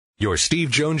Your Steve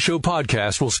Jones Show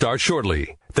podcast will start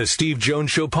shortly. The Steve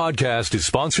Jones Show podcast is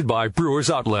sponsored by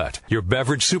Brewers Outlet, your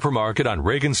beverage supermarket on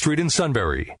Reagan Street in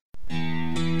Sunbury.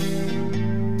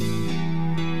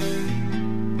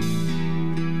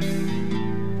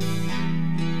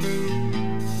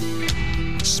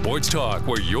 Sports talk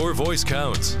where your voice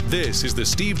counts. This is the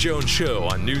Steve Jones Show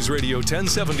on News Radio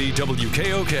 1070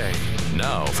 WKOK.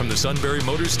 Now from the Sunbury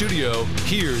Motors Studio,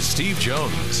 here's Steve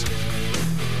Jones.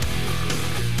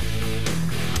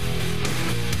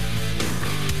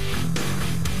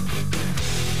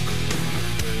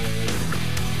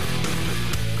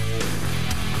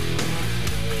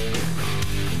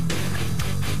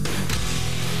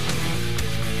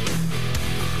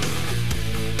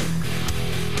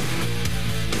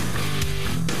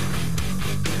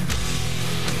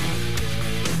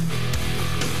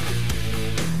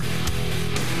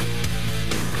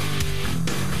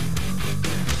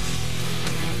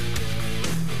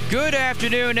 Good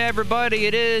afternoon, everybody.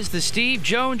 It is the Steve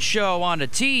Jones Show on the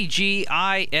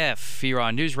TGIF here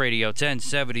on News Radio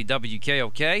 1070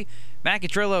 WKOK. Matt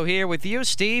Catrillo here with you.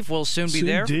 Steve will soon be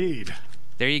there. Indeed.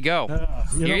 There you go.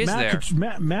 He is there.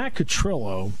 Matt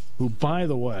Catrillo, who, by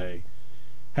the way,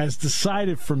 has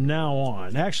decided from now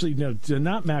on, actually, no,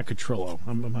 not Matt Catrillo.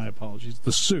 My apologies.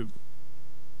 The suit.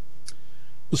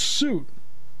 The suit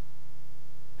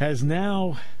has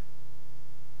now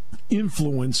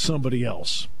influenced somebody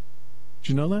else. Did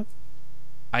you know that?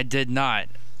 I did not.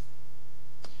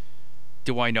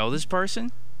 Do I know this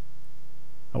person?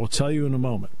 I will tell you in a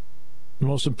moment. The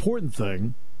most important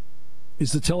thing is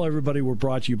to tell everybody we're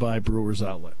brought to you by Brewers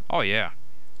Outlet. Oh, yeah.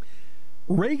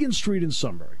 Reagan Street in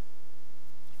Sunbury.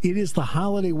 It is the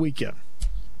holiday weekend.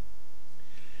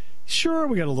 Sure,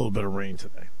 we got a little bit of rain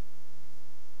today.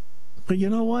 But you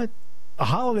know what? A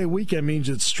holiday weekend means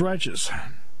it stretches.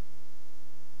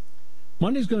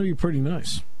 Monday's going to be pretty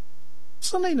nice.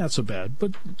 Sunday, not so bad,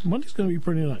 but Monday's going to be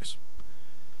pretty nice.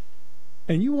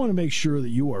 And you want to make sure that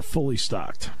you are fully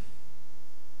stocked.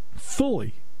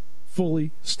 Fully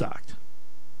stocked.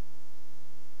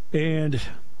 And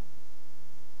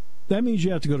that means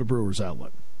you have to go to Brewers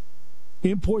Outlet.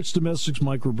 Imports, domestics,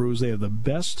 microbrews, they have the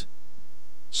best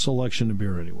selection of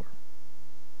beer anywhere.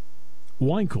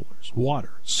 Wine coolers,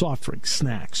 water, soft drinks,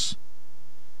 snacks.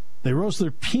 They roast their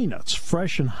peanuts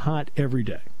fresh and hot every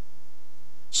day.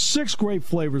 6 great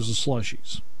flavors of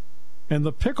slushies. And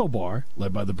the pickle bar,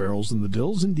 led by the barrels and the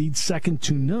dills, indeed second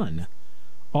to none.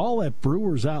 All at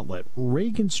Brewers Outlet,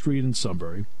 Reagan Street in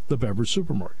Sunbury, the beverage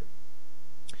supermarket.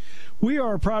 We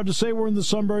are proud to say we're in the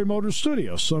Sunbury Motors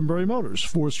studio. Sunbury Motors,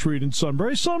 4th Street in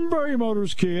Sunbury. Sunbury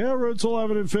Motors Kia, routes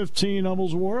 11 and 15,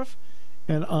 Hummels Wharf.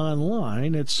 And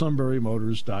online at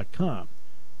sunburymotors.com.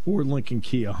 Ford, Lincoln,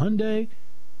 Kia, Hyundai.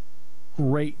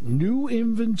 Great new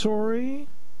inventory.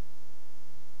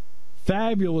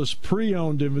 Fabulous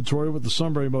pre-owned inventory with the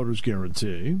Sunbury Motors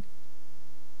guarantee.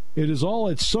 It is all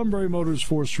at Sunbury Motors,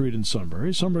 4th Street in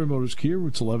Sunbury. Sunbury Motors Kia,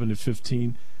 routes 11 and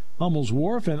 15, Hummels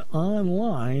Wharf, and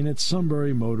online at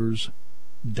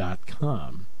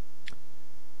sunburymotors.com.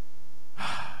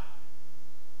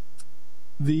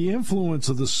 The influence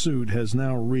of the suit has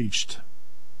now reached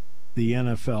the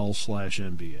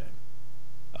NFL/NBA.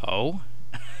 Oh?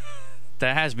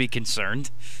 That has me concerned.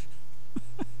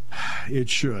 It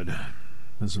should,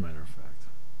 as a matter of fact.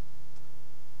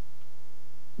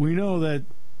 We know that,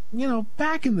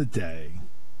 back in the day,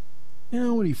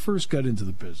 when he first got into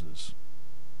the business,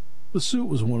 the suit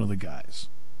was one of the guys.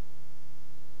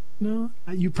 You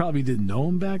probably didn't know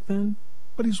him back then,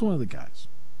 but he's one of the guys.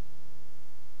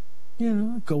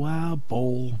 Go out,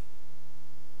 bowl,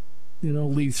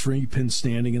 leave 3 pins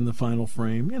standing in the final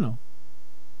frame,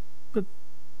 But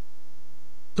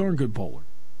darn good bowler,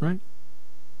 right?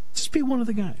 Just be one of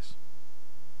the guys.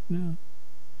 Yeah.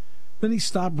 Then he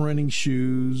stopped renting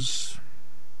shoes.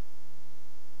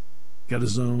 Got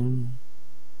his own.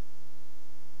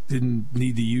 Didn't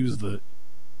need to use the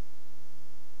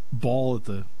ball at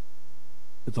the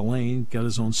lane. Got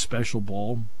his own special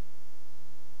ball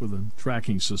with a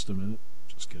tracking system in it.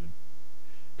 Just kidding.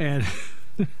 And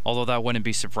although that wouldn't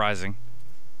be surprising.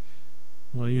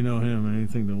 Well, you know him.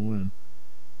 Anything to win.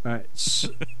 All right.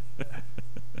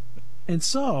 And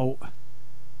so,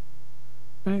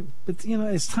 right, but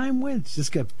as time went, it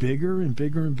just got bigger and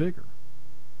bigger and bigger.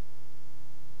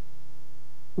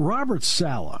 Robert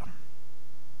Saleh,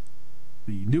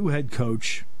 the new head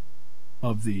coach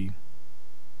of the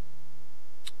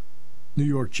New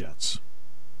York Jets,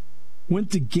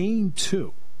 went to Game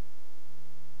 2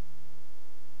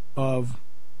 of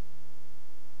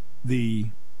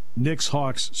the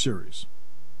Knicks-Hawks series.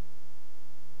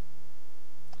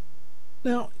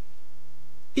 Now,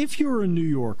 if you're a New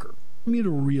Yorker, I mean a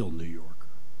real New Yorker,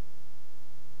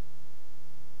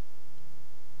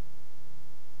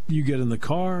 you get in the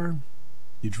car,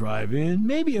 you drive in.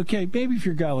 Maybe if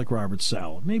you're a guy like Robert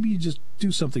Saleh, maybe you just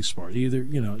do something smart. Either,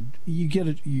 you get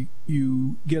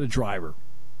a driver,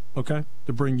 okay,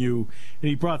 to bring you, and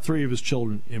he brought 3 of his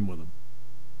children in with him.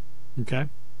 Okay?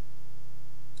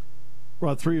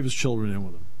 Brought 3 of his children in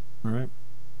with him. All right?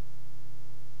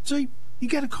 So you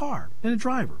get a car and a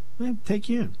driver. They take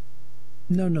you in.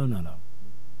 No.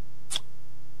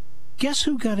 Guess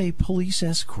who got a police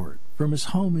escort from his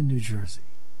home in New Jersey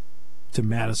to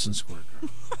Madison Square Garden?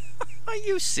 Are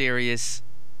you serious?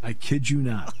 I kid you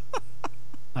not.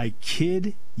 I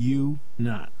kid you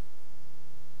not.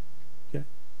 Okay?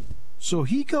 So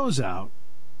he goes out,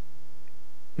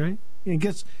 right? And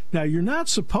gets, now you're not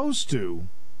supposed to,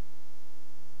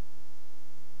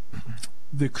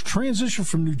 the transition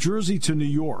from New Jersey to New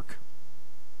York,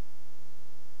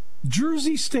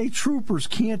 Jersey State Troopers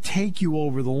can't take you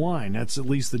over the line. That's at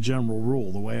least the general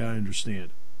rule, the way I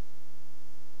understand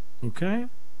it. Okay?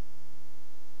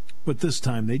 But this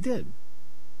time they did.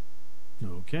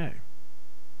 Okay.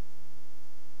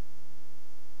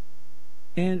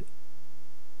 And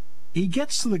he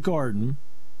gets to the garden,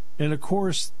 and of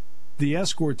course, the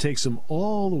escort takes him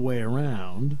all the way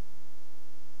around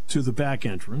to the back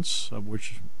entrance, of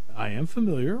which I am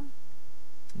familiar,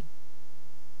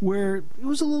 where it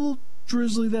was a little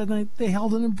drizzly that night. They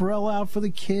held an umbrella out for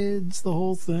the kids, the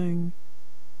whole thing.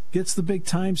 Gets the big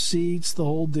time seats, the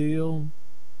whole deal.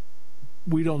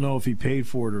 We don't know if he paid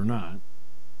for it or not.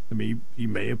 I mean, he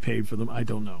may have paid for them. I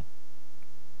don't know.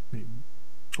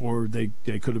 Or they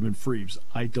could have been frees.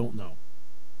 I don't know.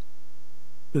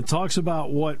 It talks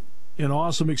about what an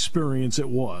awesome experience it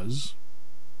was,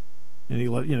 and he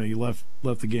left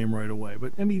the game right away.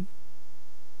 But I mean,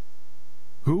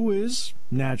 who is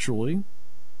naturally?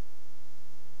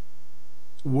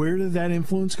 Where did that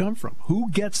influence come from?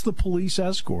 Who gets the police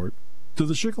escort to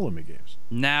the Shikellamy games?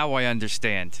 Now I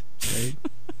understand. Okay.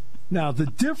 Now, the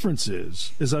difference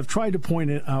is, as I've tried to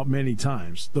point it out many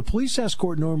times, the police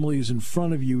escort normally is in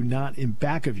front of you, not in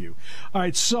back of you. All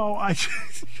right, so I...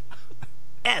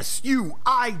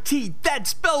 S-U-I-T, that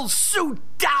spells Suda!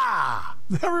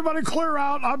 Everybody clear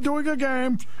out. I'm doing a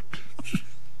game.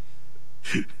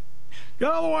 Get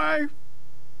out of the way.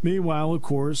 Meanwhile, of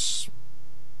course,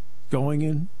 going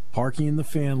in, parking in the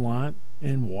fan lot,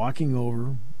 and walking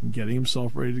over and getting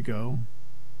himself ready to go,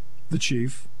 the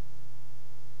chief,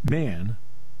 man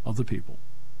of the people,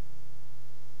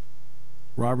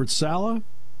 Robert Saleh.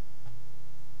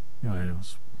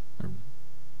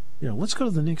 Let's go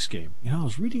to the Knicks game. I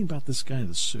was reading about this guy in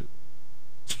the suit.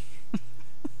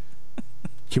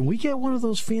 Can we get one of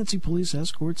those fancy police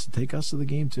escorts to take us to the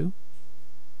game too?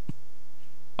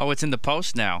 Oh, it's in the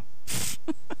Post now.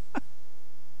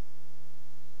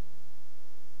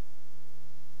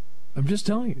 I'm just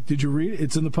telling you. Did you read it?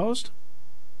 It's in the Post?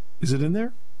 Is it in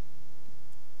there?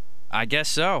 I guess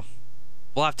so.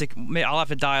 I'll have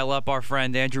to dial up our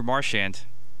friend Andrew Marchand.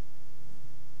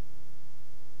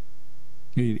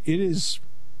 I mean, it is.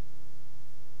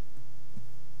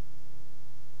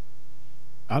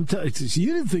 I'm telling you,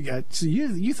 you didn't think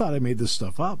you thought I made this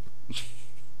stuff up.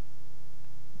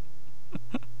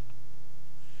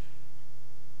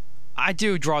 I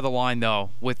do draw the line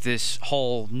though with this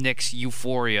whole Knicks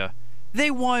euphoria.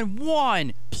 They won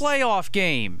one playoff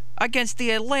game against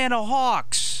the Atlanta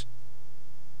Hawks.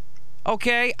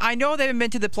 Okay, I know they haven't been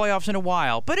to the playoffs in a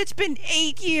while, but it's been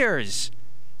 8 years.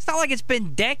 It's not like it's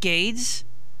been decades.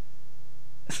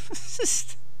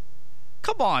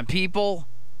 Come on, people.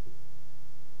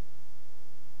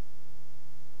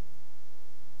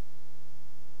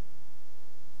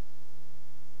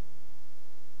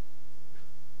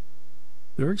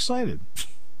 They're excited.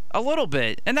 A little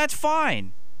bit, and that's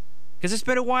fine. Because it's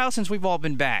been a while since we've all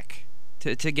been back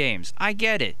to games. I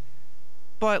get it.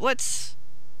 But let's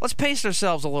pace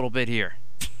ourselves a little bit here.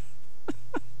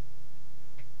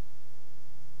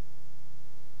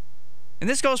 And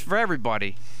this goes for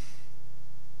everybody.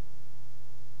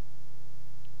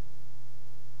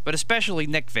 But especially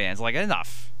Knicks fans. Like,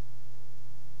 enough.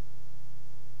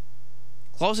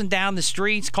 Closing down the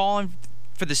streets, calling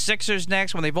for the Sixers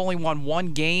next when they've only won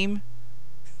one game.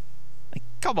 Like,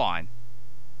 come on.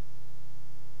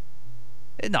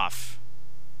 Enough.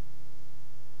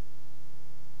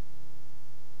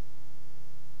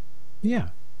 Yeah.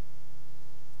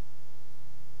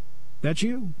 That's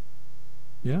you.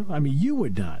 Yeah, I mean, you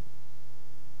would not.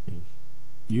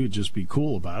 You would just be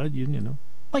cool about it, you know.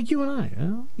 Like you and I,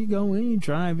 you go in, you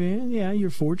drive in. Yeah,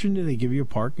 you're fortunate. They give you a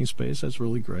parking space. That's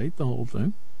really great, the whole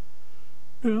thing.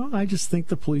 I just think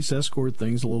the police escort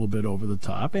thing's a little bit over the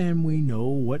top, and we know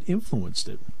what influenced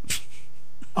it.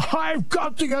 I've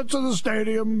got to get to the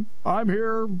stadium. I'm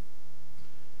here.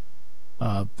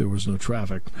 There was no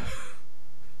traffic.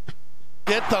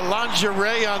 Get the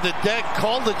lingerie on the deck.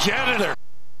 Call the janitor.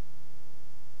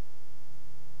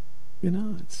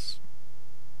 It's...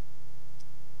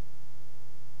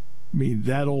 I mean,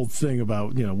 that old thing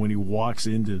about, when he walks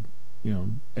into,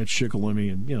 at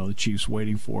Shikellamy and, the Chiefs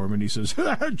waiting for him, and he says,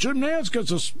 Jim Nantz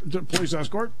gets a police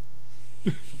escort.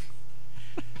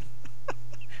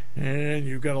 And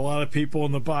you've got a lot of people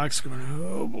in the box going,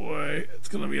 oh, boy, it's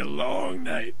going to be a long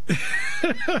night.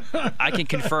 I can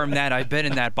confirm that. I've been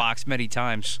in that box many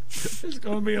times. It's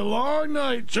going to be a long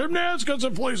night. Jim Nantz gets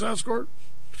a police escort.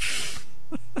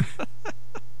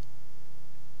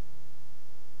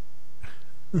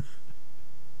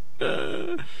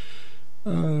 Oh,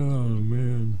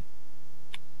 man.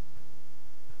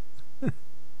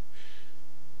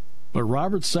 But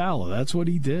Robert Saleh, that's what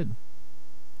he did.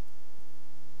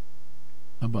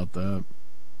 How about that?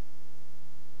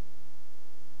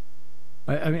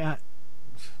 I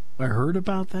heard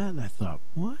about that and I thought,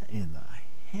 what in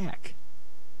the heck?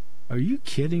 Are you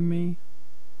kidding me?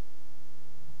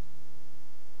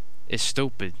 It's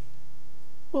stupid.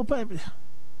 Well, but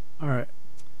all right.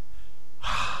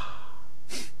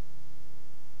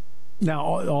 Now,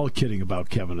 all kidding about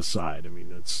Kevin aside. I mean,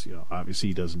 that's obviously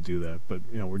he doesn't do that, but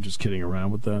we're just kidding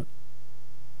around with that.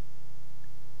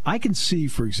 I can see,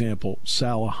 for example,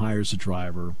 Saleh hires a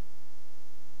driver.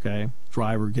 Okay,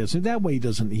 driver gets it. That way he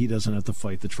doesn't have to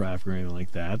fight the traffic or anything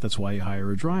like that. That's why you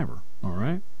hire a driver. All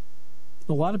right,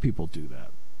 a lot of people do that.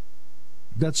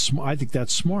 I think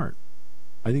that's smart.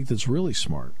 I think that's really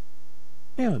smart.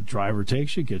 The driver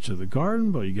takes you, gets you to the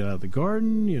garden, but you get out of the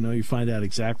garden, you find out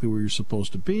exactly where you're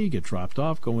supposed to be, get dropped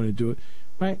off, go in and do it,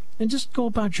 right? And just go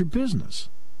about your business.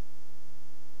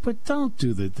 But don't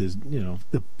do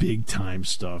the big time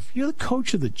stuff. You're the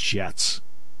coach of the Jets,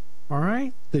 all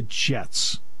right? The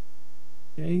Jets.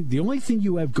 Okay? The only thing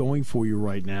you have going for you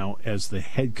right now as the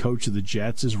head coach of the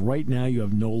Jets is right now you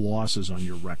have no losses on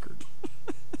your record.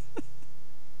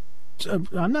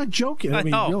 I'm not joking. I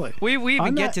mean, really. We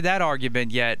even get to that argument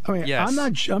yet. I mean, yes.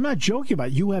 I'm not joking about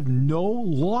it. You have no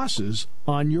losses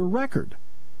on your record.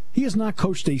 He has not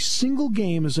coached a single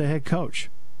game as a head coach.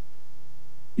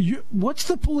 What's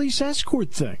the police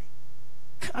escort thing?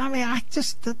 I mean,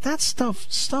 that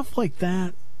stuff like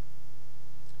that.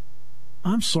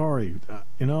 I'm sorry.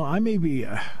 I may be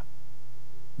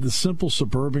the simple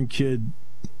suburban kid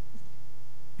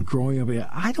growing up here.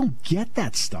 I don't get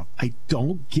that stuff. I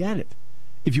don't get it.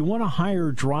 If you want to hire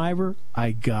a driver,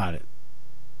 I got it.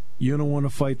 You don't want to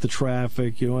fight the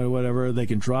traffic, whatever. They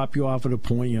can drop you off at a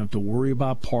point. You don't have to worry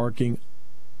about parking.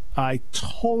 I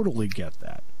totally get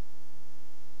that.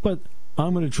 But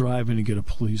I'm going to drive in and get a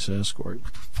police escort.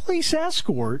 Police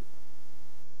escort?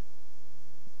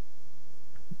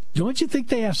 Don't you think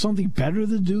they have something better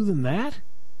to do than that?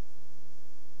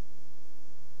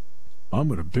 I'm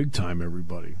going to big time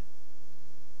everybody.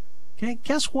 Okay,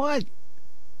 guess what?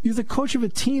 You're the coach of a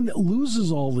team that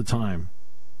loses all the time.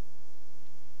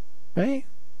 Hey,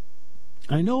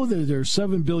 I know that there are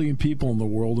 7 billion people in the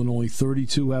world and only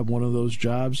 32 have one of those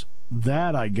jobs.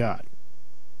 That I got.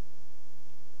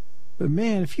 But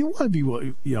man, if you want to be,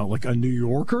 like a New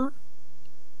Yorker,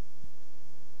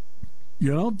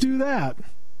 you don't do that.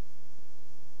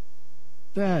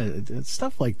 That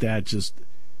stuff like that, just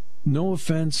no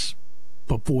offense,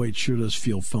 but boy, it sure does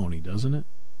feel phony, doesn't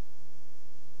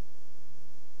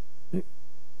it?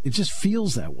 It just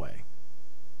feels that way.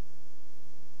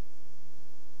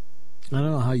 I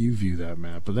don't know how you view that,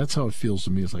 Matt, but that's how it feels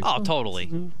to me. It's like, totally.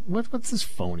 What's this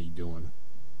phony doing?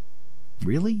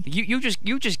 Really? You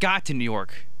just got to New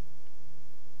York.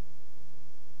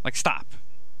 Like, stop.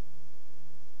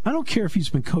 I don't care if he's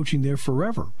been coaching there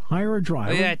forever. Hire a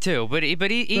driver. Yeah, too. But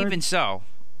even so,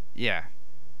 yeah.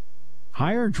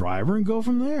 Hire a driver and go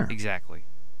from there. Exactly.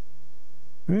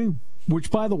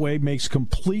 Which, by the way, makes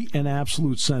complete and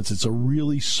absolute sense. It's a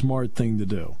really smart thing to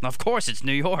do. Of course, it's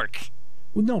New York.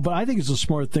 Well, no, but I think it's a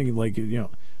smart thing. Like, yeah.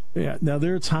 Now,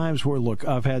 there are times where, look,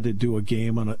 I've had to do a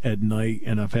game at night,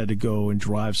 and I've had to go and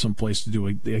drive someplace to do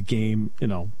a game,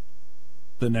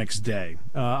 the next day.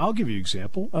 I'll give you an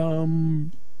example.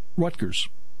 Rutgers.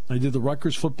 I did the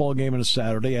Rutgers football game on a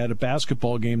Saturday. I had a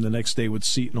basketball game the next day with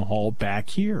Seton Hall back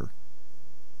here.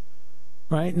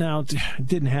 Right? Now,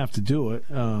 didn't have to do it,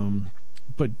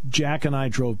 but Jack and I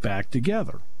drove back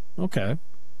together. Okay.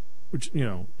 Which,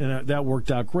 and that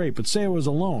worked out great. But say I was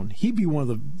alone, he'd be one of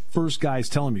the first guys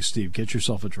telling me, Steve, get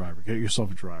yourself a driver. Get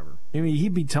yourself a driver. I mean,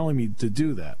 he'd be telling me to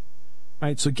do that.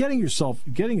 Right, so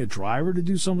getting a driver to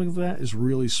do something like that is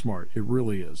really smart. It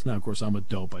really is. Now, of course, I'm a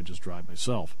dope. I just drive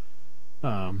myself.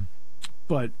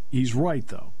 But he's right,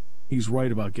 though. He's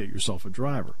right about get yourself a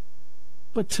driver.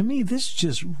 But to me, this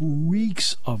just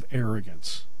reeks of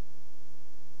arrogance.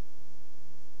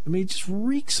 I mean, it just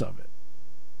reeks of it.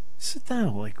 Sit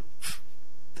down, like, what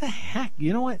the heck?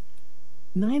 You know what?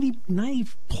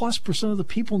 90+% of the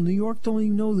people in New York don't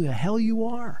even know who the hell you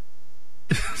are.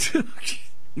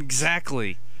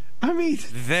 Exactly. I mean,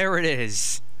 there it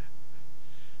is.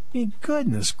 I mean,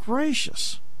 goodness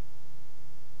gracious.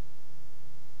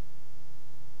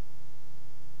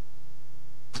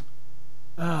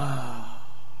 As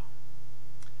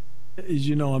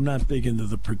you know, I'm not big into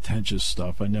the pretentious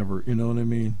stuff. I never, you know what I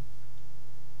mean?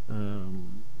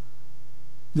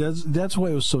 That's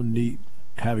why it was so neat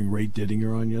having Ray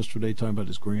Didinger on yesterday, talking about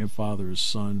his grandfather, his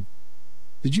son.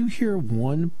 Did you hear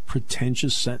one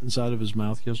pretentious sentence out of his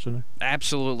mouth yesterday?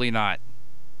 Absolutely not.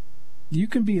 You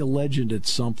can be a legend at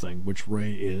something, which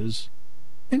Ray is,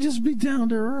 and just be down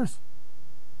to earth.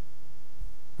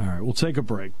 All right, we'll take a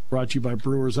break. Brought to you by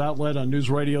Brewers Outlet on News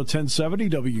Radio 1070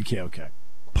 WKOK.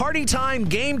 Party time,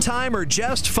 game time, or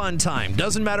just fun time.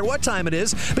 Doesn't matter what time it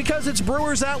is because it's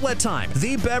Brewers Outlet time.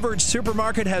 The beverage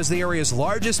supermarket has the area's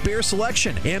largest beer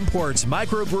selection. Imports,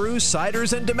 microbrews,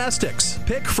 ciders, and domestics.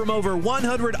 Pick from over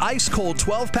 100 ice-cold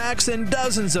 12-packs and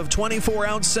dozens of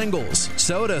 24-ounce singles.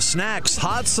 Soda, snacks,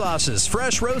 hot sauces,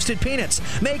 fresh roasted peanuts.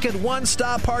 Make it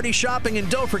one-stop party shopping, and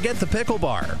don't forget the pickle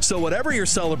bar. So whatever you're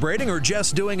celebrating or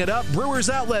just doing it up, Brewers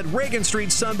Outlet, Reagan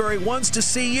Street, Sunbury wants to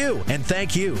see you. And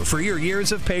thank you for your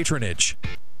years of patronage.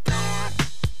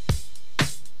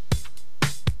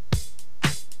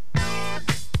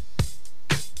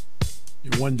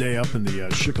 One day up in the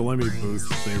Shikellamy booth,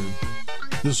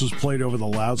 this was played over the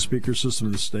loudspeaker system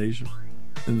of the station,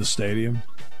 in the stadium,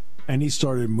 and he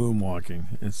started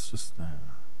moonwalking. It's just...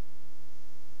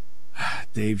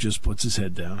 Dave just puts his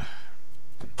head down.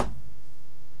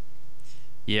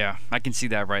 Yeah, I can see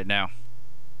that right now.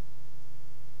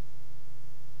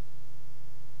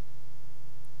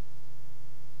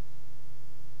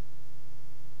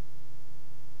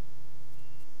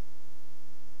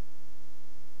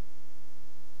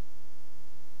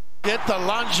 Get the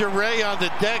lingerie on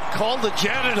the deck. Call the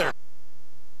janitor.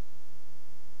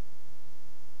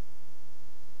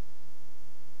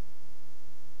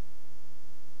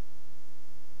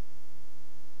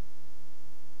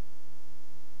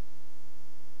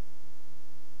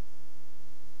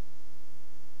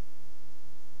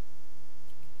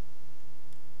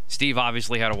 Steve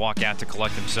obviously had to walk out to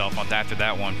collect himself after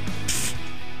that one.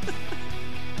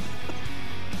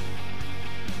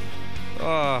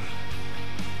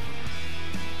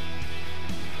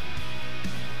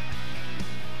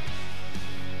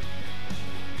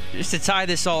 Just to tie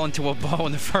this all into a bow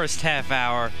in the first half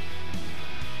hour,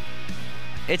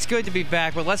 it's good to be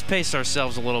back, but let's pace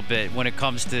ourselves a little bit when it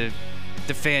comes to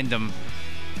the fandom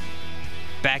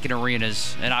back in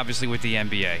arenas and obviously with the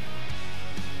NBA.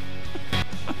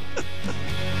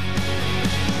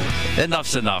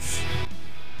 Enough's enough.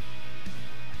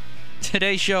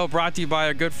 Today's show brought to you by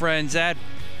our good friends at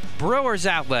Brewers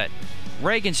Outlet,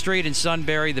 Reagan Street in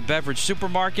Sunbury, the beverage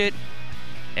supermarket.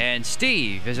 And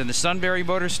Steve is in the Sunbury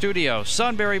Motors studio.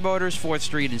 Sunbury Motors, 4th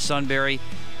Street in Sunbury.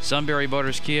 Sunbury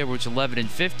Motors Kia, routes 11 and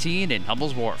 15 in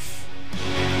Hummel's Wharf.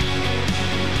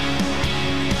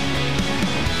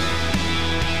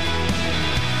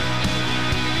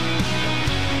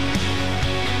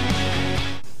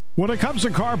 When it comes to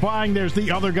car buying, there's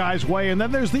the other guy's way, and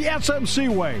then there's the SMC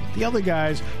way. The other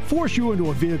guys force you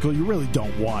into a vehicle you really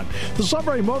don't want. The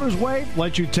Sunbury Motors way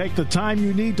lets you take the time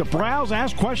you need to browse,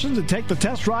 ask questions, and take the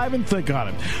test drive and think on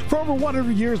it. For over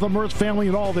 100 years, the Mertz family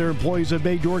and all their employees have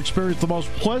made your experience the most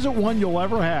pleasant one you'll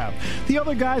ever have. The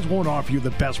other guys won't offer you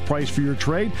the best price for your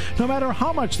trade, no matter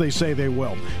how much they say they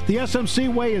will. The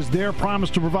SMC way is their promise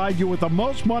to provide you with the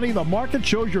most money the market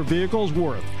shows your vehicle is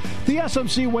worth. The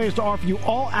SMC way is to offer you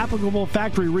all applicable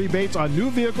factory rebates on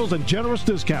new vehicles and generous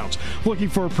discounts. Looking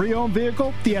for a pre-owned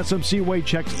vehicle? The SMC way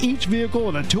checks each vehicle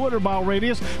in a 200-mile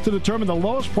radius to determine the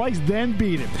lowest price, then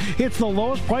beat it. It's the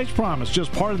lowest price promise,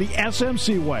 just part of the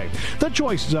SMC way. The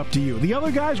choice is up to you, the other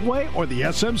guy's way or the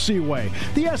SMC way.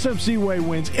 The SMC way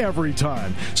wins every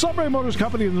time. Sunbury Motors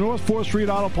Company in the North 4th Street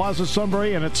Auto Plaza,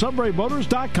 Sunbury, and at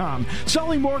sunburymotors.com.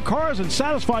 Selling more cars and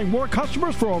satisfying more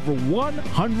customers for over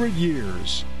 100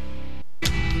 years.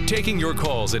 Taking your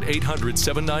calls at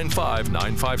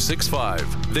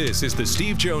 800-795-9565. This is the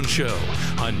Steve Jones Show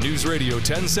on News Radio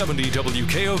 1070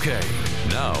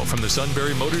 WKOK. Now from the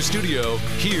Sunbury Motors Studio,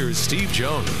 here's Steve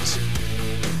Jones.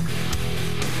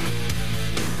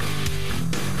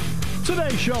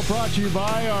 Today's show brought to you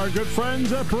by our good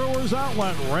friends at Brewers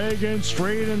Outlet, Reagan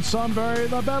Street in Sunbury,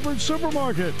 the beverage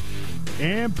supermarket.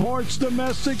 Imports,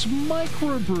 domestics,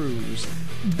 microbrews.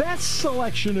 Best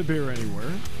selection of beer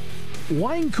anywhere.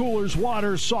 Wine coolers,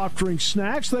 water, soft drink,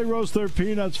 snacks. They roast their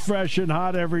peanuts fresh and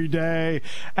hot every day.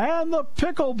 And the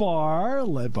Pickle Bar,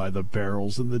 led by the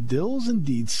Barrels and the Dills,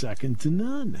 indeed second to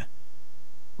none.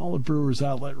 All the Brewers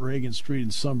Outlet, Reagan Street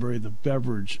in Sunbury, the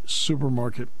beverage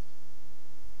supermarket.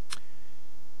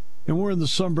 And we're in the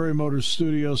Sunbury Motors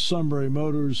studio. Sunbury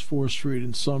Motors, 4th Street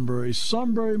in Sunbury.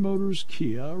 Sunbury Motors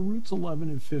Kia, routes 11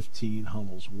 and 15,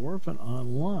 Hummel's Wharf, and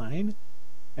online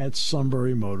at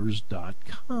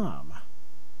sunburymotors.com.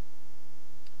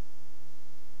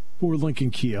 For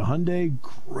Lincoln Kia Hyundai,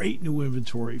 great new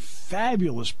inventory,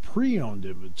 fabulous pre-owned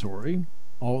inventory.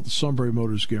 All at the Sunbury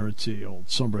Motors guarantee. Old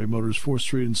Sunbury Motors, 4th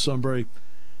Street in Sunbury.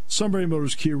 Sunbury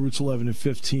Motors Kia, routes 11 and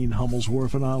 15, Hummel's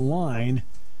Wharf, and online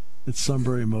at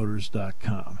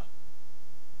sunburymotors.com.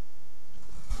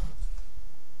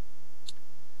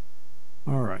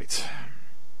 All right.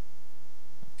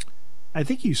 I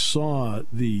think you saw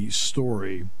the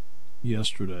story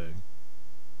yesterday.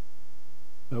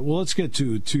 Well, let's get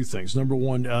to two things. Number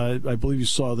one, I believe you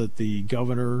saw that the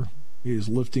governor is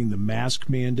lifting the mask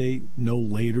mandate no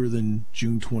later than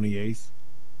June 28th.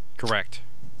 Correct.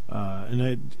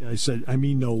 And I said, I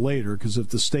mean no later, because if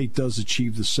the state does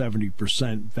achieve the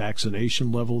 70%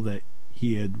 vaccination level that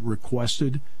he had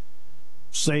requested,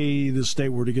 say the state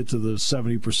were to get to the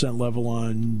 70% level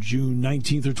on June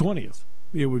 19th or 20th,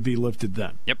 it would be lifted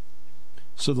then. Yep.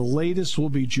 So the latest will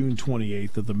be June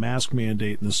 28th of the mask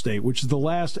mandate in the state, which is the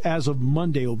last, as of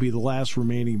Monday, will be the last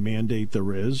remaining mandate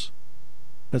there is.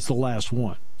 That's the last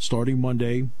one. Starting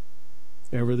Monday,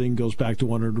 everything goes back to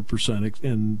 100%,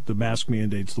 and the mask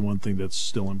mandate's the one thing that's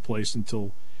still in place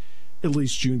until at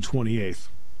least June 28th.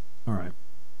 All right.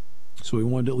 So we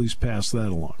wanted to at least pass that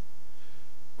along.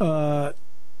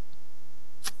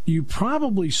 You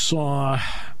probably saw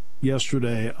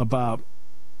yesterday about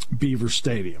Beaver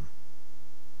Stadium,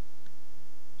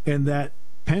 and that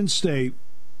Penn State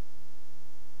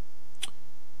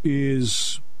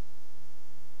is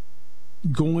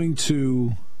going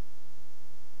to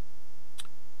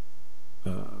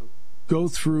go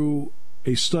through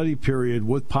a study period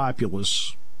with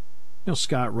Populous,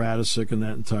 Scott Radisick and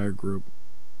that entire group.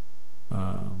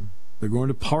 They're going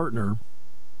to partner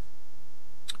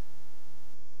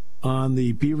on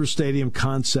the Beaver Stadium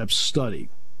concept study.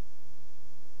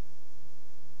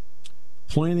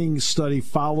 Planning study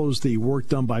follows the work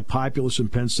done by Populous and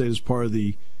Penn State as part of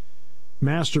the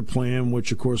master plan,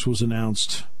 which, of course, was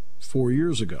announced 4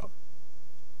 years ago.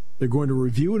 They're going to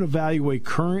review and evaluate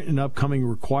current and upcoming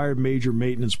required major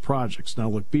maintenance projects. Now,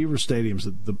 look, Beaver Stadium's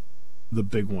the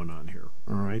big one on here,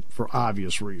 all right, for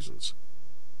obvious reasons.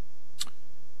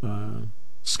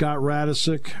 Scott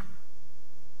Radisick,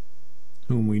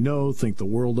 whom we know, think the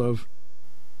world of.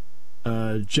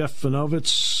 Jeff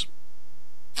Finovitz,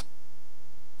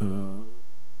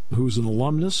 who's an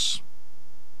alumnus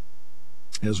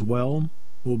as well,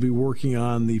 will be working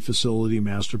on the facility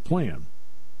master plan.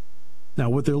 Now,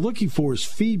 what they're looking for is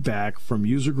feedback from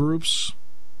user groups.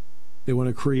 They want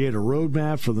to create a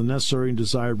roadmap for the necessary and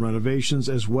desired renovations,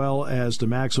 as well as to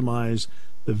maximize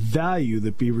the value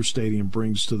that Beaver Stadium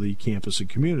brings to the campus and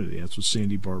community. That's what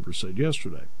Sandy Barber said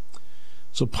yesterday.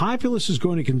 So Populous is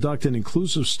going to conduct an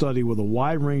inclusive study with a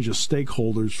wide range of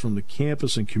stakeholders from the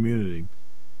campus and community.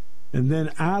 And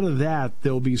then out of that,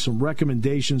 there'll be some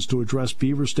recommendations to address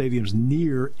Beaver Stadium's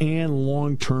near and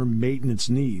long-term maintenance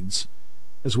needs,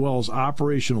 as well as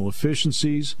operational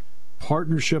efficiencies,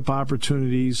 partnership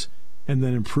opportunities, and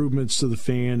then improvements to the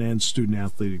fan and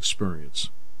student-athlete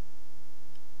experience.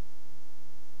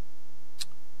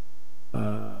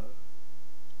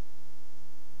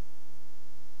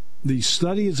 The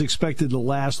study is expected to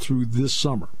last through this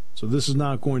summer. So this is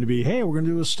not going to be, hey, we're going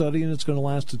to do a study and it's going to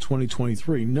last to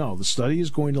 2023. No, the study is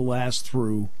going to last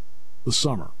through the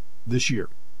summer this year.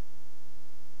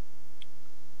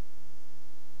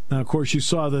 Now, of course, you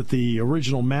saw that the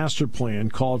original master plan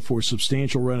called for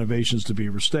substantial renovations to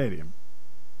Beaver Stadium.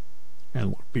 And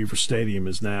look, Beaver Stadium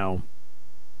is now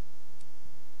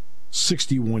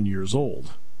 61 years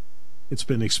old. It's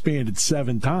been expanded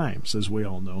 7 times, as we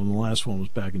all know, and the last one was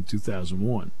back in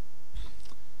 2001.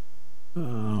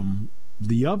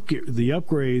 The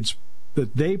upgrades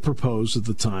that they proposed at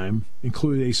the time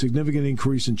included a significant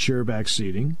increase in chairback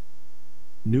seating,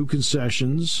 new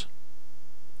concessions,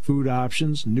 food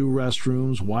options, new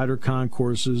restrooms, wider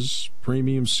concourses,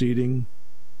 premium seating.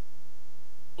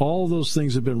 All of those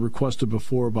things have been requested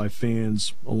before by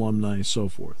fans, alumni, and so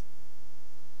forth.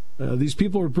 These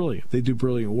people are brilliant. They do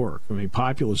brilliant work. I mean,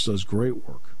 Populous does great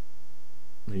work.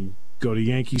 I mean, go to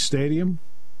Yankee Stadium.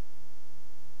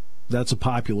 That's a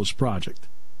Populous project.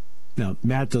 Now,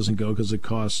 Matt doesn't go because it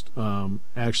costs.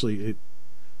 Actually,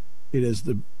 it is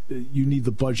you need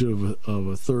the budget of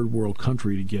a third world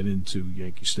country to get into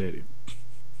Yankee Stadium.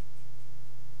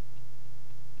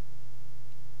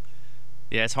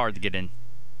 Yeah, it's hard to get in.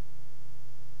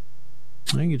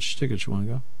 I can get your tickets. You want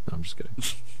to go? No, I'm just kidding.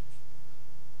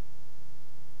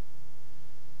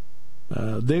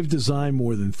 They've designed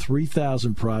more than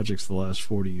 3,000 projects the last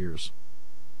 40 years,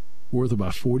 worth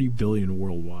about $40 billion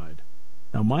worldwide.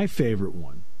 Now, my favorite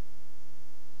one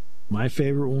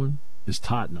is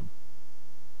Tottenham.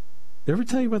 Did I ever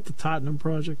tell you about the Tottenham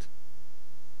project?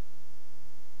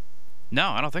 No,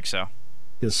 I don't think so.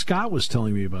 Yeah, Scott was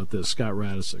telling me about this, Scott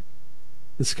Radisick.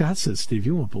 And Scott said, Steve,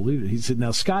 you won't believe it. He said,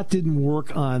 now, Scott didn't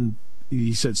work on,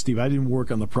 he said, Steve, I didn't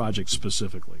work on the project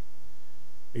specifically.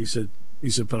 He said,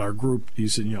 but our group, he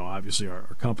said, obviously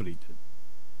our company did.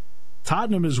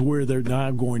 Tottenham is where they're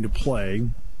now going to play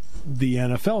the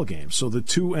NFL games. So the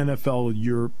two NFL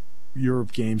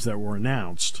Europe games that were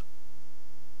announced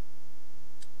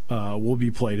will be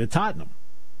played at Tottenham.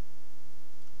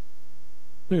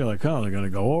 They're like, oh, they're going to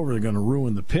go over, they're going to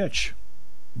ruin the pitch.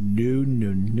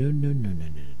 No.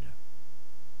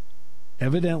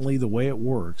 Evidently, the way it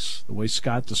works, the way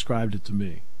Scott described it to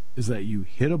me, is that you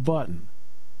hit a button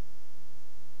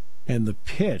and the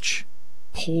pitch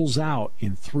pulls out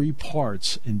in 3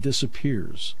 parts and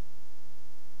disappears.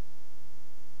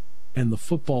 And the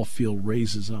football field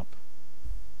raises up.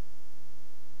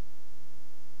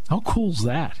 How cool is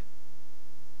that?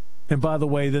 And by the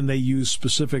way, then they use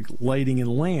specific lighting and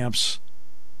lamps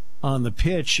on the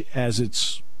pitch as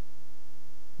it's,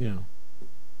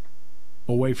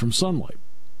 away from sunlight.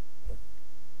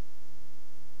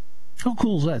 How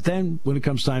cool is that? Then when it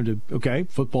comes time to,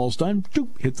 football's done,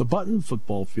 hit the button,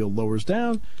 football field lowers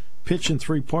down, pitch in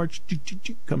 3 parts,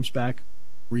 comes back,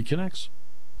 reconnects.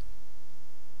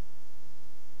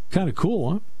 Kind of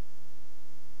cool, huh?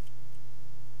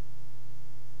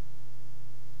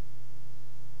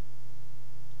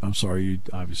 I'm sorry, you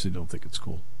obviously don't think it's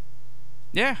cool.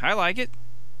 Yeah, I like it.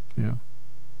 Yeah.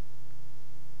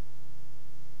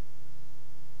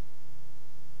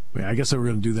 I guess they were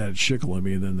going to do that at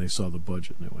Shikellamy, and then they saw the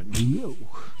budget, and they went, no.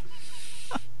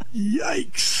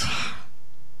 Yikes.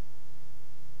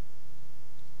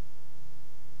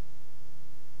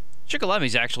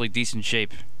 Shikelamy's actually decent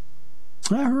shape.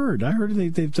 I heard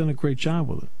they've done a great job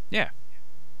with it. Yeah.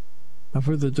 I've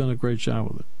heard they've done a great job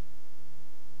with it.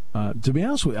 To be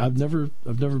honest with you, I've never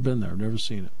been there. I've never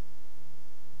seen it.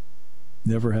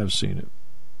 Never have seen it.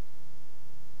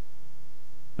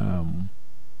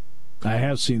 I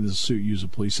have seen the suit use a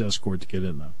police escort to get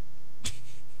in, though.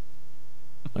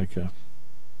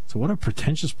 So what a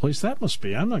pretentious place that must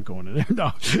be. I'm not going in there.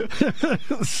 No.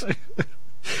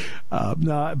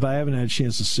 No, but I haven't had a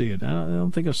chance to see it. I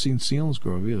don't think I've seen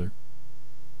Selinsgrove either.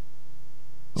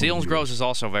 Selinsgrove is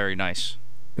also very nice.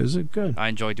 Is it good? I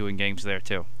enjoy doing games there,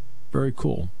 too. Very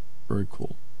cool. Very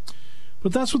cool.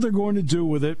 But that's what they're going to do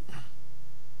with it.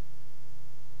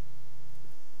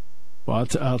 Well,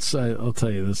 I'll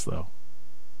tell you this, though.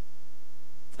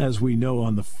 As we know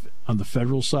on the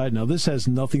federal side, now this has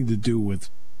nothing to do with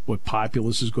what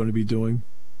Populous is going to be doing,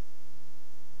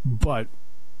 but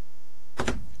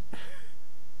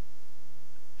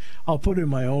I'll put it in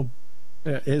my own.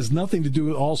 It has nothing to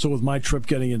do also with my trip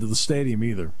getting into the stadium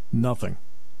either. Nothing.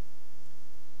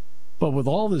 But with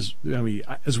all this, I mean,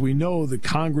 as we know, the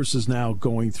Congress is now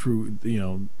going through,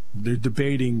 they're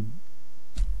debating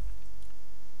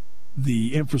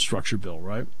the infrastructure bill,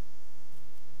 right?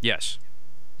 Yes.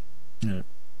 Yeah.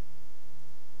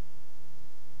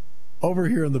 Over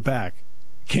here in the back,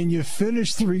 can you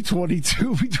finish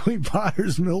 322 between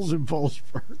Potter's Mills and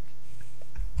Bollesburg?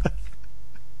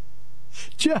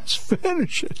 Just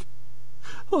finish it.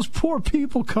 Those poor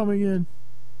people coming in.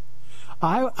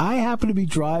 I happened to be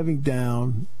driving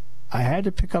down. I had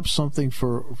to pick up something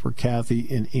for Kathy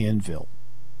in Annville.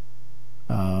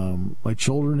 My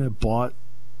children had bought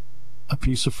a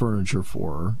piece of furniture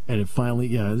for her, and it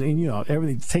finally,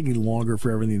 everything's taking longer for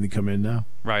everything to come in now.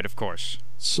 Right, of course.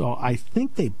 So I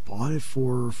think they bought it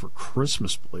for her for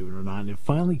Christmas, believe it or not, and it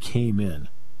finally came in.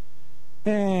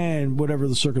 And whatever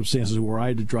the circumstances were, I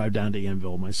had to drive down to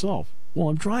Annville myself. Well,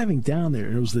 I'm driving down there,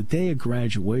 and it was the day of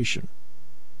graduation.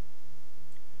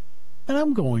 And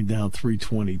I'm going down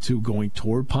 322, going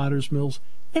toward Potter's Mills,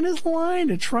 and this line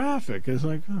of traffic is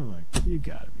like, you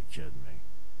got to be kidding me.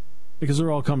 Because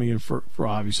they're all coming in for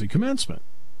obviously commencement.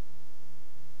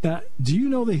 Now, do you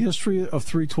know the history of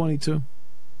 322?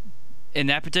 In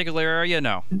that particular area,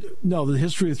 no. No, the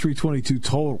history of 322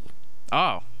 total.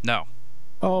 Oh, no.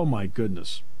 Oh, my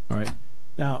goodness. All right.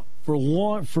 Now, for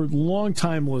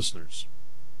long-time listeners,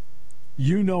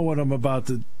 you know what I'm about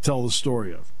to tell the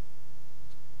story of.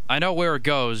 I know where it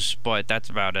goes, but that's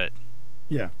about it.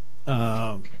 Yeah.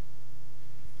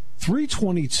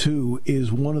 322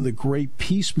 is one of the great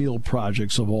piecemeal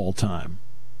projects of all time.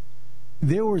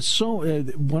 There were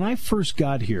when I first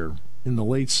got here in the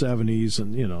late 70s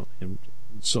and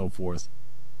so forth,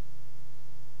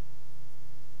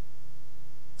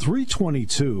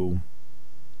 322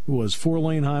 was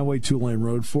 4-lane highway, 2-lane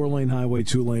road, 4-lane highway,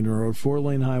 2-lane road,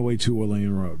 4-lane highway,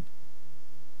 2-lane road.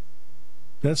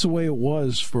 That's the way it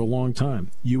was for a long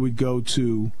time. You would go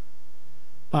to,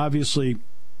 obviously,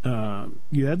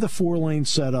 you had the 4-lane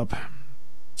setup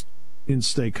in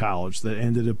State College that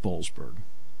ended at Bollesburg.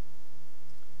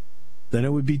 Then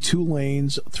it would be 2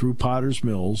 lanes through Potter's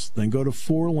Mills, then go to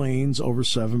 4 lanes over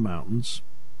 7 Mountains,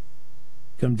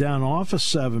 come down off of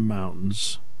 7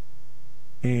 Mountains,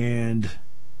 and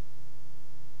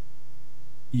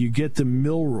you get to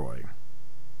Milroy.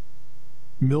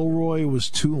 Milroy was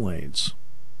 2 lanes.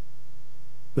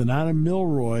 Then out of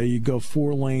Milroy, you go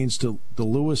 4 lanes to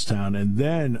Lewistown, and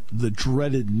then the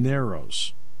dreaded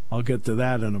Narrows. I'll get to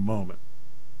that in a moment.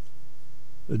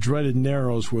 The dreaded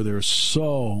Narrows, where there's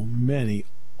so many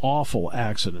awful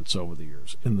accidents over the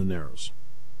years in the Narrows.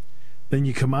 Then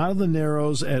you come out of the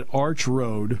Narrows at Arch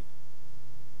Road,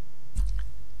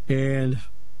 and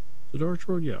is it Arch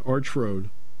Road? Yeah, Arch Road,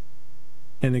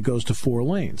 and it goes to 4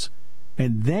 lanes.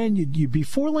 And then you'd be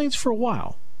 4 lanes for a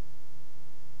while.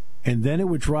 And then it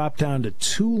would drop down to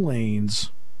 2 lanes.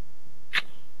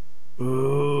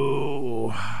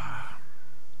 Oh,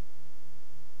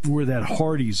 where that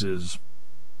Hardee's is.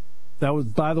 That was,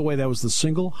 by the way, that was the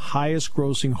single highest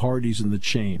grossing Hardee's in the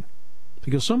chain.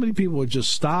 Because so many people would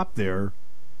just stop there.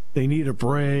 They need a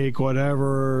break,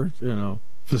 whatever,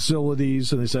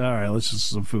 facilities. And they say, all right, let's just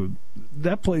some food.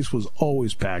 That place was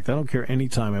always packed. I don't care any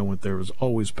time I went there, it was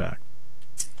always packed.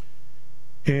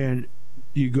 And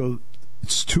you go,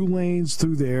 it's 2 lanes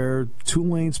through there, 2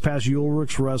 lanes past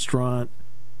Ulrich's restaurant,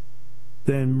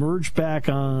 then merge back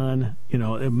on,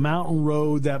 a Mountain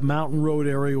Road. That Mountain Road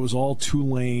area was all 2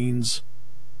 lanes.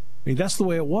 I mean, that's the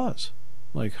way it was.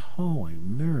 Like, holy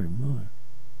Mary Mother.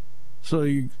 So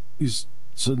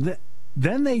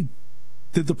then they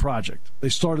did the project. They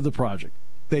started the project.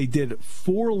 They did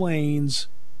 4 lanes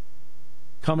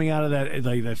coming out of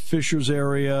that Fishers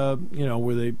area,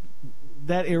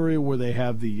 that area where they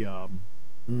have the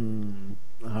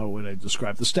how would I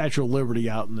describe the Statue of Liberty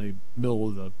out in the middle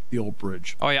of the old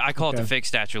bridge. Oh yeah, I call it the fake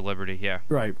Statue of Liberty. Yeah.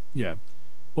 Right. Yeah.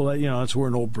 Well, that's where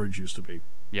an old bridge used to be.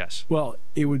 Yes. Well,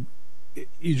 you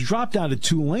drop down to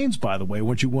 2 lanes, by the way,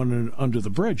 once you went under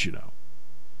the bridge.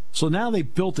 So now they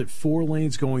built it 4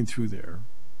 lanes going through there.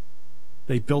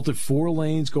 They built it 4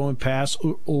 lanes going past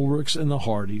Ulrich's and the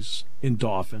Hardee's in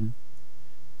Dauphin.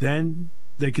 Then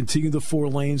they continued the 4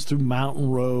 lanes through Mountain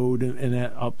Road and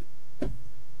that up.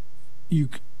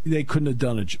 They couldn't have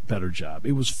done a better job.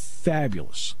 It was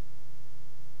fabulous.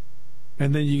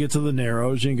 And then you get to the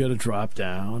Narrows, and you got to drop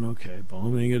down. Okay,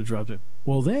 boom, and you got to drop down.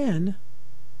 Well, then,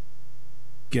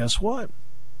 guess what?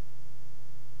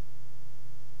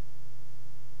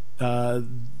 It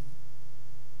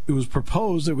was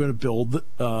proposed they were going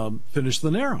to finish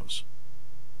the Narrows.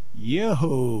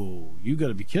 Yo, you got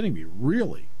to be kidding me,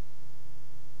 really?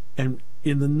 And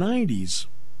in the 90s,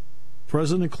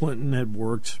 President Clinton had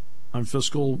worked on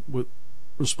fiscal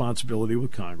responsibility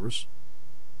with Congress.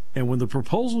 And when the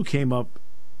proposal came up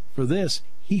for this,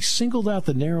 he singled out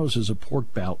the Narrows as a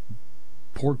pork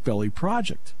belly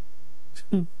project.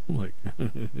 Like,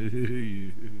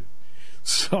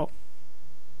 so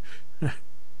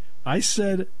I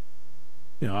said,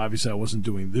 obviously I wasn't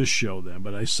doing this show then,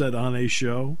 but I said on a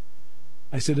show,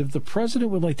 I said, if the president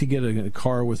would like to get a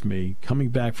car with me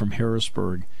coming back from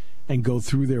Harrisburg and go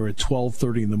through there at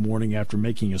 12:30 in the morning after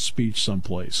making a speech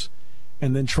someplace,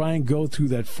 and then try and go through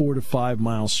that 4 to 5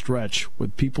 mile stretch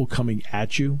with people coming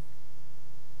at you,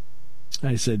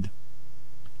 I said,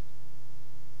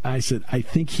 I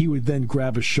think he would then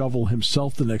grab a shovel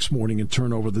himself the next morning and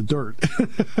turn over the dirt.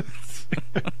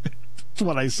 That's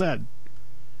what I said.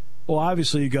 Well,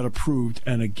 obviously, you got approved,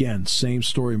 and again, same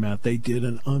story, Matt. They did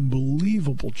an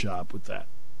unbelievable job with that.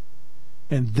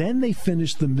 And then they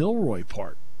finished the Milroy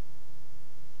part,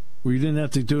 where you didn't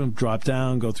have to do them drop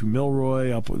down, go through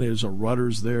Milroy, up there's a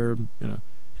Rudders there,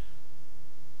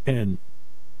 and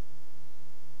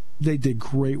they did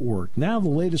great work. Now the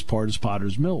latest part is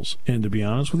Potter's Mills, and to be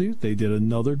honest with you, they did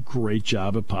another great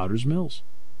job at Potter's Mills.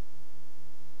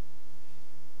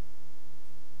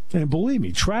 And believe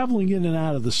me, traveling in and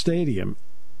out of the stadium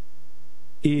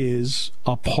is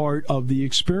a part of the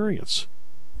experience.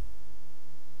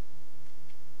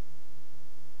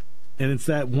 And it's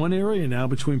that one area now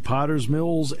between Potter's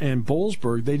Mills and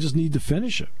Boalsburg. They just need to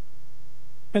finish it.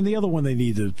 And the other one they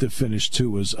need to finish,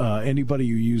 too, is anybody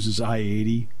who uses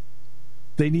I-80.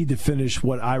 They need to finish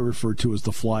what I refer to as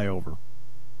the flyover,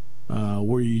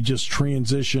 where you just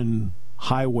transition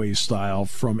highway style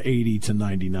from 80 to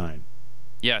 99.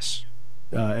 Yes.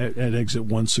 At exit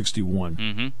 161.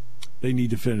 Mm-hmm. They need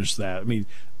to finish that. I mean,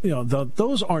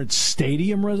 those aren't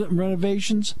stadium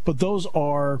renovations, but those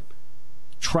are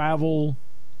travel.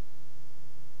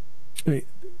 I mean,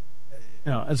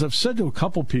 as I've said to a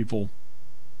couple people,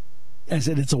 I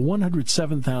said it's a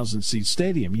 107,000 seat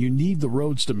stadium. You need the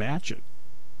roads to match it.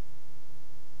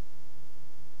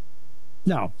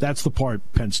 Now, that's the part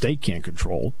Penn State can't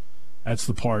control. That's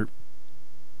the part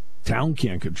town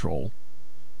can't control.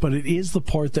 But it is the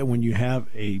part that when you have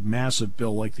a massive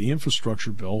bill like the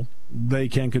infrastructure bill, they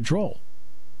can control.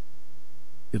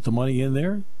 Get the money in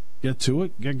there, get to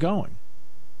it, get going.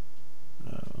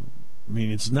 I mean,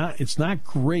 it's not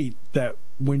great that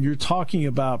when you're talking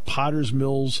about Potter's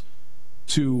Mills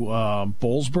to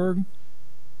Boalsburg,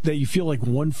 that you feel like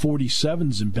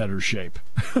 147's in better shape.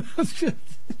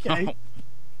 Okay.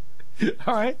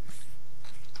 All right.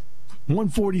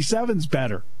 147's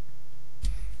better.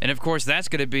 And, of course, that's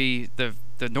going to be the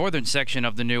northern section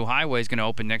of the new highway is going to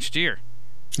open next year.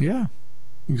 Yeah,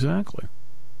 exactly.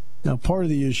 Now, part of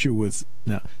the issue with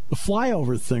the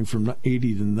flyover thing from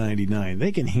 80 to 99,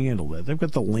 they can handle that. They've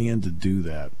got the land to do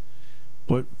that.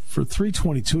 But for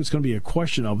 322, it's going to be a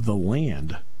question of the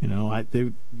land.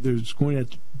 There's going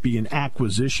to be an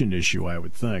acquisition issue, I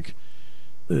would think.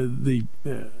 The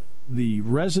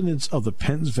residents of the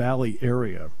Penns Valley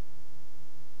area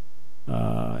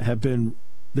have been.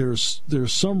 There's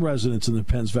some residents in the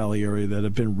Penns Valley area that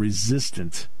have been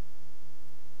resistant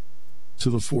to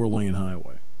the 4-lane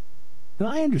highway. And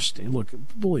I understand. Look,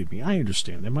 believe me, I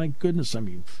understand. And my goodness, I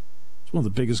mean, it's one of the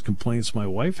biggest complaints my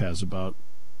wife has about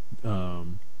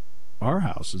our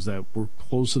house is that we're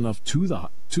close enough to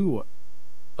the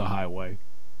highway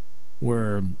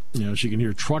where she can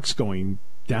hear trucks going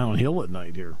downhill at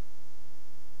night here.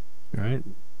 Right?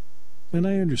 And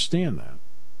I understand that.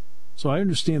 So I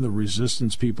understand the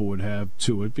resistance people would have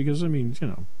to it because, I mean,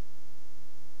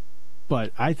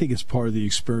 but I think it's part of the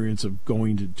experience of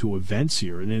going to events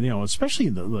here. And then, especially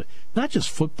in the not just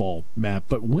football, Matt,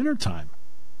 but wintertime.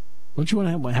 Don't you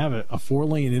want to have a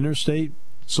 4-lane interstate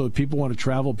so that people want to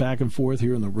travel back and forth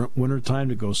here in the wintertime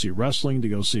to go see wrestling, to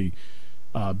go see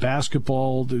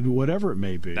basketball, whatever it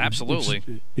may be?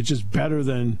 Absolutely. It's just better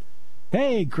than,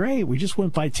 hey, great, we just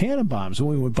went by Tannenbaums, and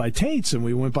we went by Tate's, and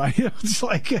we went by, it's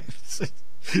like, it's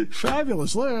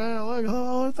fabulous.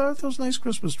 Look, those nice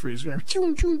Christmas trees.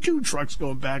 Choo, choo, choo, trucks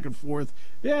going back and forth.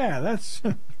 Yeah, that's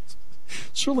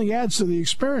certainly adds to the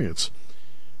experience.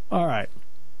 All right.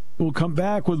 We'll come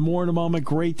back with more in a moment.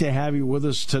 Great to have you with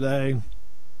us today.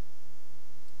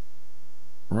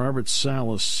 Robert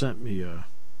Saleh sent me a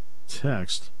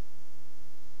text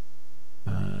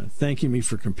thanking me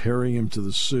for comparing him to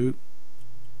the suit.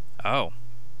 Oh.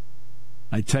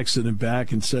 I texted him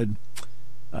back and said,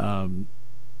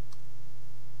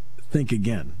 think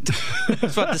again. I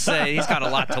was about to say, he's got a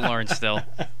lot to learn still.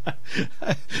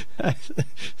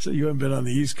 So you haven't been on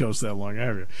the East Coast that long,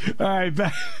 have you? All right,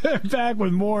 back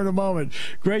with more in a moment.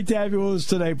 Great to have you with us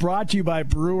today. Brought to you by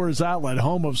Brewers Outlet,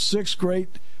 home of 6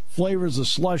 great flavors of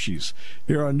slushies,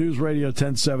 here on News Radio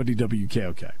 1070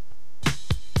 WKOK.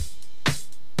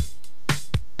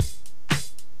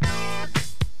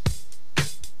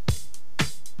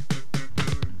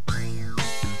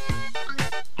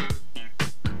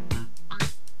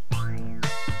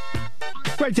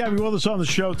 Great to have you with us on the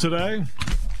show today.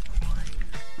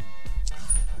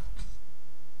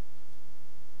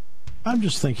 I'm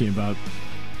just thinking about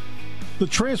the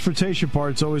transportation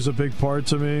part's always a big part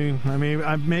to me. I mean,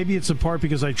 maybe it's a part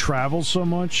because I travel so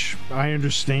much. I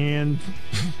understand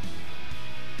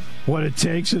what it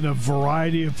takes in a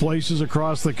variety of places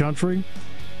across the country.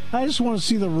 I just want to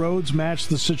see the roads match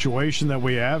the situation that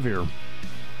we have here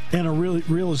and a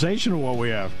realization of what we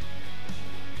have.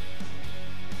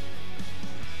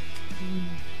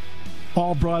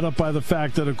 All brought up by the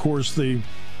fact that, of course,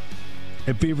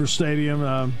 at Beaver Stadium,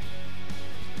 we're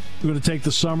going to take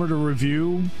the summer to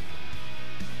review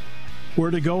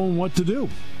where to go and what to do.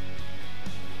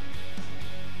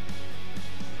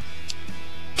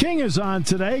 King is on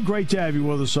today. Great to have you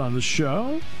with us on the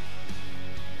show.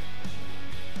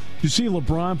 You see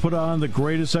LeBron put on the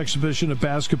greatest exhibition of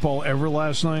basketball ever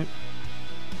last night?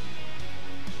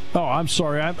 Oh, I'm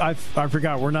sorry. I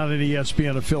forgot. We're not an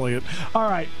ESPN affiliate. All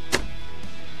right.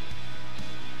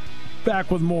 Back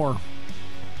with more.